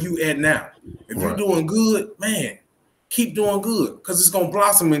place where you at now. If you're doing good, man, keep doing good because it's going to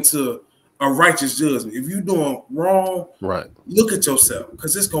blossom into a righteous judgment. If you're doing wrong, look at yourself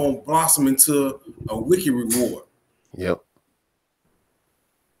because it's going to blossom into a wicked reward. Yep.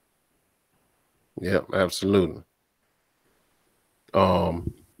 Yep, absolutely. But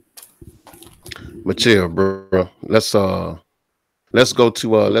yeah, bro, let's go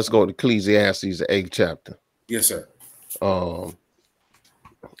to Ecclesiastes, the 8th chapter. Yes, sir.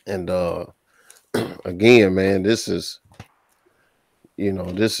 And again, man, this is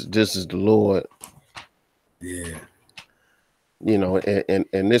the Lord. Yeah.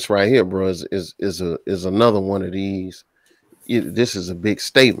 And this right here, bro, is another one of these. This is a big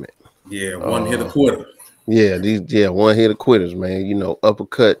statement. Yeah, one hit a quitter. Yeah, one hit of quitters, man.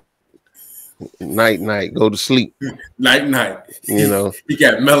 Uppercut, night, go to sleep. Night. He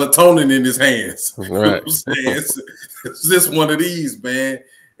got melatonin in his hands. Right. It's just one of these, man.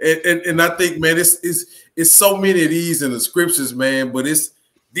 And I think, man, it's so many of these in the scriptures, man. But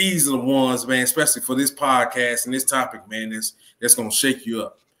these are the ones, man, especially for this podcast and this topic, man. That's gonna shake you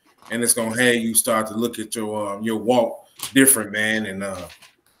up, and it's gonna have you start to look at your walk different, man. And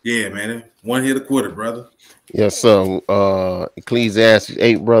yeah, man, one hit a quitter, brother. Yes, so Ecclesiastes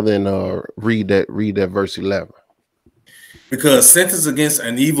 8, brother, and read that verse 11. Because sentence against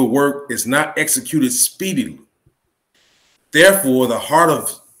an evil work is not executed speedily. Therefore, the heart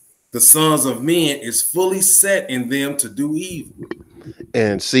of the sons of men is fully set in them to do evil.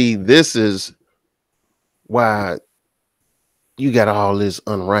 And see, this is why you got all this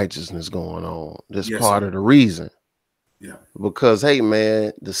unrighteousness going on. This part of the reason. Yeah. Because, hey,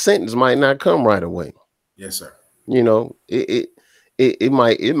 man, the sentence might not come right away. Yes, sir. It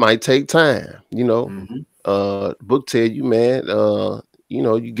might take time. Book tell you, man.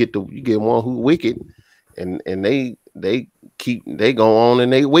 You get one who wicked, and they go on in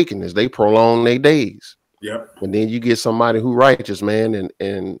their wickedness. They prolong their days. Yep. And then you get somebody who righteous, man,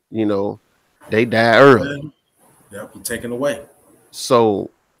 and they die early. Yep. You're taken away. So.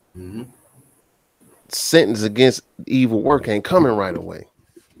 Sentence against evil work ain't coming right away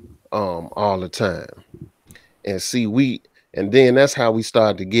all the time. And see, and then that's how we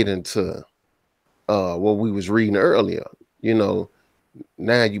started to get into what we was reading earlier.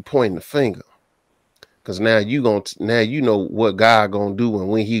 Now you pointing the finger because now you know what God gonna do and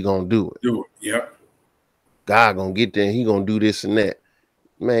when he gonna do it. Yep. God gonna get there and he gonna do this and that.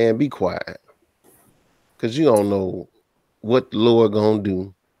 Man, be quiet, because you don't know what the Lord gonna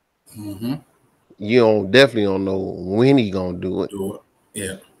do. You definitely don't know when he gonna do it.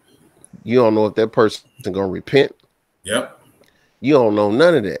 Yeah. You don't know if that person gonna repent. Yep. You don't know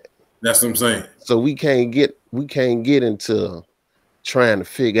none of that. That's what I'm saying. So we can't get into trying to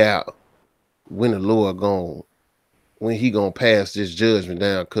figure out when the Lord when he gonna pass this judgment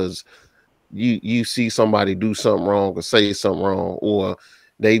down, because you see somebody do something wrong or say something wrong, or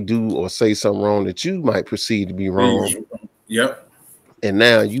they do or say something wrong that you might perceive to be wrong. Yep. And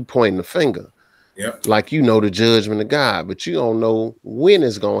now you pointing the finger. Yep. Like the judgment of God, but you don't know when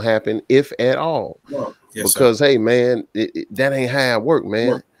it's gonna happen, if at all. Because hey, man, that ain't how it work,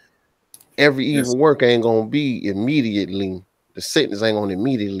 man. Every evil work ain't gonna be immediately. The sentence ain't gonna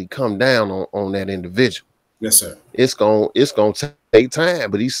immediately come down on that individual. Yes, sir. It's gonna take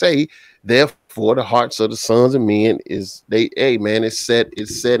time. But he say, therefore, the hearts of the sons of men it's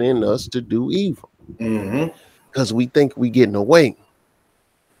set in us to do evil. because we think we getting away.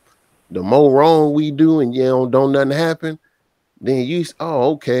 The more wrong we do and don't nothing happen, then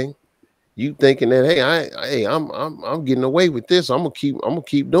okay. You thinking that I'm getting away with this. I'm gonna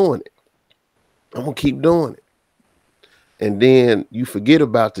keep doing it. I'm gonna keep doing it. And then you forget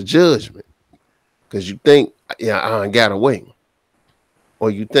about the judgment because you think, I got away.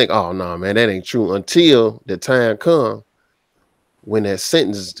 Or you think, oh no, man, that ain't true until the time come when when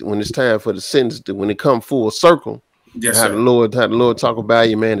it's time for the sentence, when it come full circle, Yes, how the sir. Lord talk about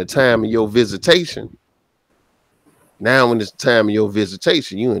you, man, the time of your visitation. Now, when it's the time of your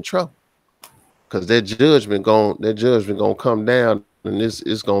visitation, you in trouble. Because that judgment gonna come down, and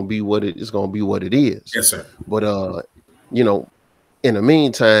it's gonna be it's gonna be what it is. Yes, sir. But you know, in the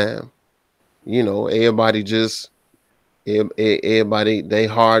meantime, everybody everybody, they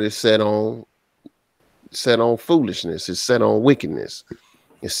heart is set on foolishness, it's set on wickedness,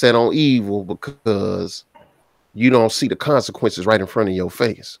 it's set on evil because you don't see the consequences right in front of your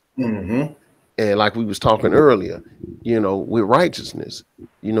face. Mm-hmm. And like we was talking earlier, with righteousness,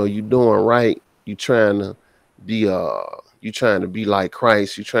 you doing right, be you trying to be like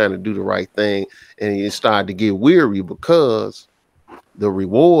Christ, you trying to do the right thing, and you start to get weary because the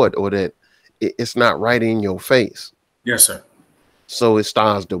reward or that it's not right in your face. Yes, sir. So it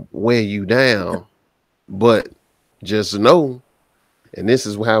starts to wear you down. But just know, and this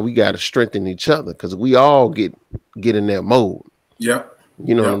is how we got to strengthen each other, because we all get in that mode. Yep.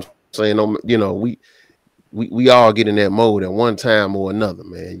 You know what I'm saying? We all get in that mode at one time or another,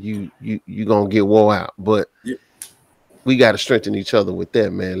 man. You gonna get wore out, but we got to strengthen each other with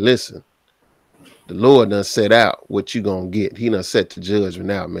that, man. Listen, the Lord done set out what you gonna get. He done set the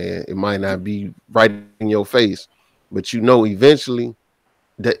judgment out, man. It might not be right in your face, but eventually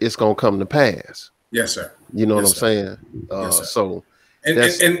that it's gonna come to pass. Yes, sir. You know Yes, what I'm saying? Yes, sir. So And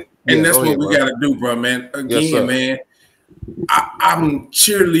that's that's go what ahead, we bro. got to do, bro, man. Yes, Again, sir. man, I'm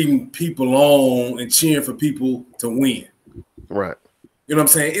cheerleading people on and cheering for people to win. Right. You know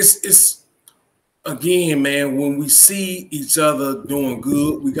what I'm saying? It's again, man, when we see each other doing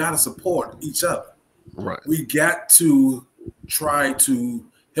good, we got to support each other. Right. We got to try to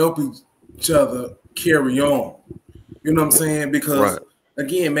help each other carry on. You know what I'm saying? Because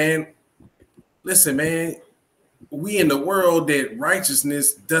again, man, listen, man, we in the world that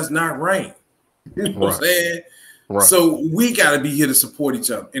righteousness does not reign. You know what I'm saying? Right. So we got to be here to support each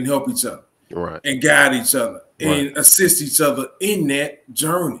other and help each other, and guide each other and assist each other in that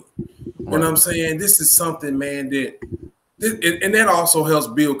journey. You know what I'm saying? This is something, man, and that also helps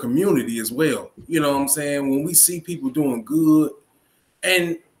build community as well. You know what I'm saying? When we see people doing good,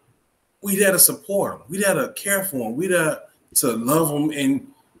 and we there to support them, we there to care for them, we there to love them, and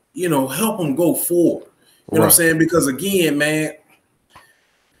help them go forward. You know what I'm saying? Because again, man,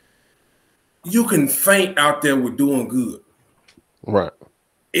 you can faint out there with doing good. Right.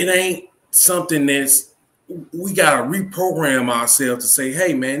 It ain't something we gotta reprogram ourselves to say,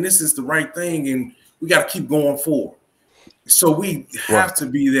 hey man, this is the right thing, and we gotta keep going forward. So we have to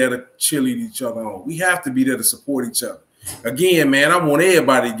be there to cheerlead each other on. We have to be there to support each other. Again, man, I want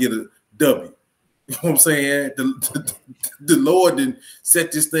everybody to get a W. You know what I'm saying? The Lord didn't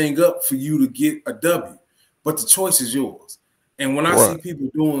set this thing up for you to get a W, but the choice is yours. And when I see people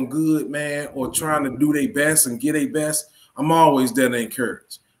doing good, man, or trying to do their best and get their best, I'm always there to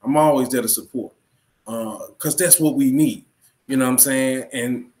encourage. I'm always there to support, because that's what we need. You know what I'm saying?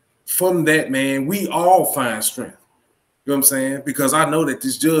 And from that, man, we all find strength. You know what I'm saying? Because I know that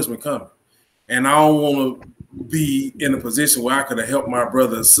this judgment coming, and I don't want to be in a position where I could have helped my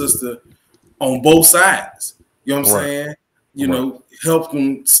brother and sister on both sides. You know what I'm saying? Help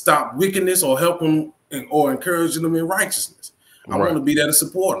them stop wickedness, or help them or encouraging them in righteousness. I want to be there to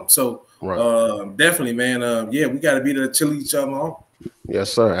support them. So definitely, man. We got to be there to chill each other on.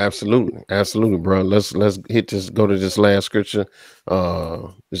 Yes, sir. Absolutely, absolutely, bro. Let's hit this. Go to this last scripture.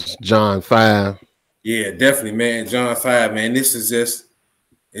 It's John 5. Yeah, definitely, man. John 5, man. This is just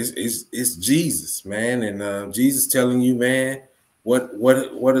it's Jesus, man, and Jesus telling you, man,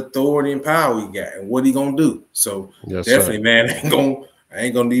 what authority and power he got and what he gonna do. So definitely, man, I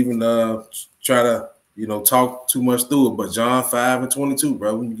ain't gonna even try to talk too much through it. But John 5:22,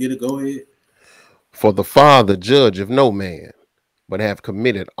 bro, when you get it, go ahead. For the Father judge of no man, but have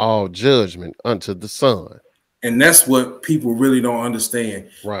committed all judgment unto the Son. And that's what people really don't understand.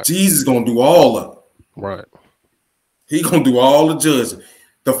 Right. Jesus gonna do all of it. Right. He gonna do all the judging.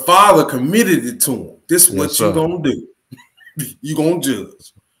 The Father committed it to him. This is what you gonna do. You gonna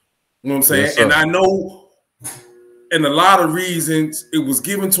judge. You know what I'm saying? Yes, and I know, and a lot of reasons it was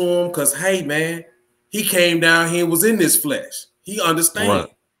given to him because, hey, man, he came down here and was in this flesh. He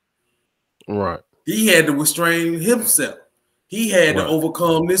understands. Right. he had to restrain himself. He had to Right.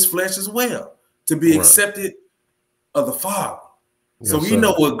 overcome this flesh as well to be Right. accepted of the Father. So Yes, we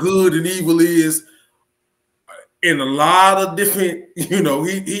know sir. what good and evil is in a lot of different,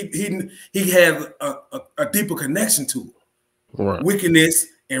 he had a deeper connection to it. Right. Wickedness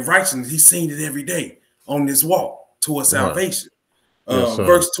and righteousness. He's seen it every day on this walk towards Right. salvation. Yes,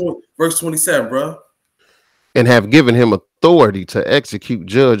 sir. Verse 27, bro. And have given him authority to execute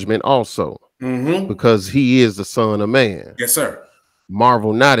judgment also, Mm-hmm. because he is the Son of Man. Yes, sir.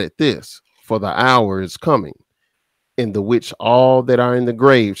 Marvel not at this, for the hour is coming, in the which all that are in the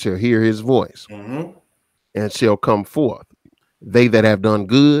grave shall hear his voice, Mm-hmm. and shall come forth, they that have done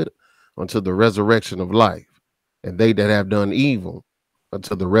good unto the resurrection of life, and they that have done evil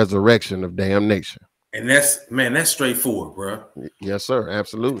unto the resurrection of damnation. And that's straightforward, bro. Yes, sir.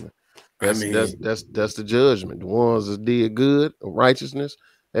 Absolutely. I That's that's mean, that's that's the judgment. The ones that did good of righteousness,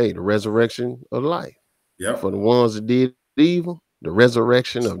 hey, the resurrection of life. yep. For the ones that did evil, the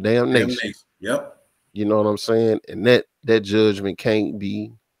resurrection of damnation. Damnation. Yep. You know what I'm saying? And that judgment can't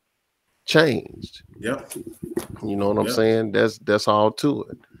be changed. Yep. You know what I'm Yep. saying? That's all to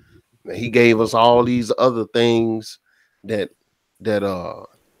it. And he gave us all these other things that that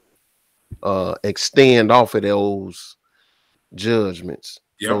extend off of those judgments,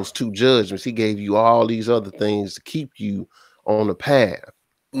 Yep. those two judgments. He gave you all these other things to keep you on the path.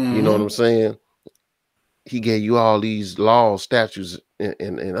 You know what Mm-hmm. I'm saying? He gave you all these laws, statutes,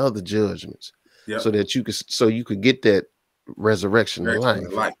 and other judgments, so Yep. that you could get that resurrection of Resurrection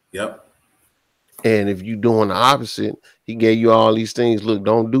of life. life. Yep. And if you doing the opposite, he gave you all these things. Look,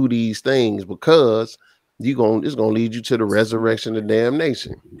 don't do these things, because it's gonna lead you to the resurrection of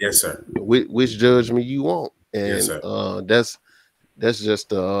damnation. Yes, sir. Which judgment you want? Yes, And sir. that's just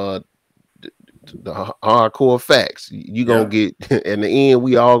the hardcore facts. You gonna Yep. get in the end.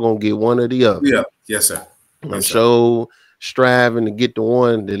 We all gonna get one or the other. Yeah. Yes, sir. I'm Yes, sir. sure striving to get the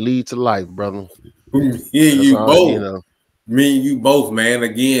one that leads to life, brother. Me and That's you all. both. Me and you both, man.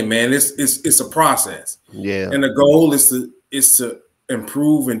 Again, man, it's a process, Yeah. and the goal is to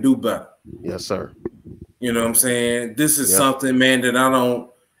improve and do better. Yes, sir. You know what I'm saying? This is Yep. something, man, that I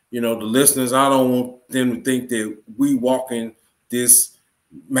don't, the listeners, I don't want them to think that we walking this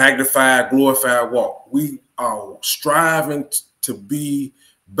magnified, glorified walk. We are striving to be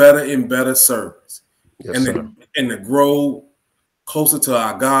better and better servants, Yes, sir. and to grow closer to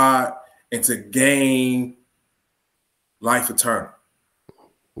our God and to gain life eternal.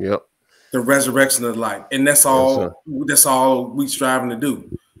 Yep. The resurrection of life. And that's Yes, sir. all we striving to do.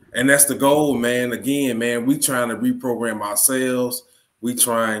 And that's the goal, man. Again, man, we trying to reprogram ourselves. We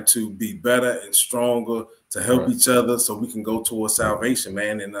trying to be better and stronger to help each other so we can go towards salvation,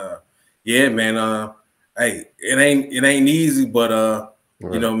 man. And yeah, man, hey, it ain't easy, but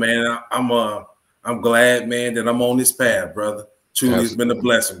man, I'm glad, man, that I'm on this path, brother. Truly, it's been a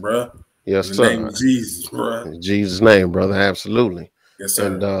blessing, bro. Yes, In the sir. name of Jesus, bro. In Jesus' name, brother. Absolutely. Yes, sir.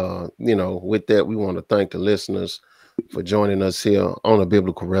 And with that, we want to thank the listeners for joining us here on the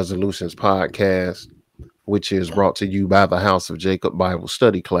Biblical Resolutions podcast, which is brought to you by the House of Jacob Bible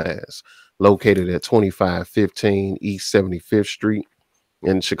Study Class, located at 2515 East 75th Street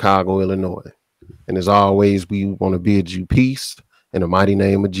in Chicago, Illinois. And as always, we want to bid you peace in the mighty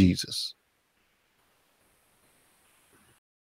name of Jesus.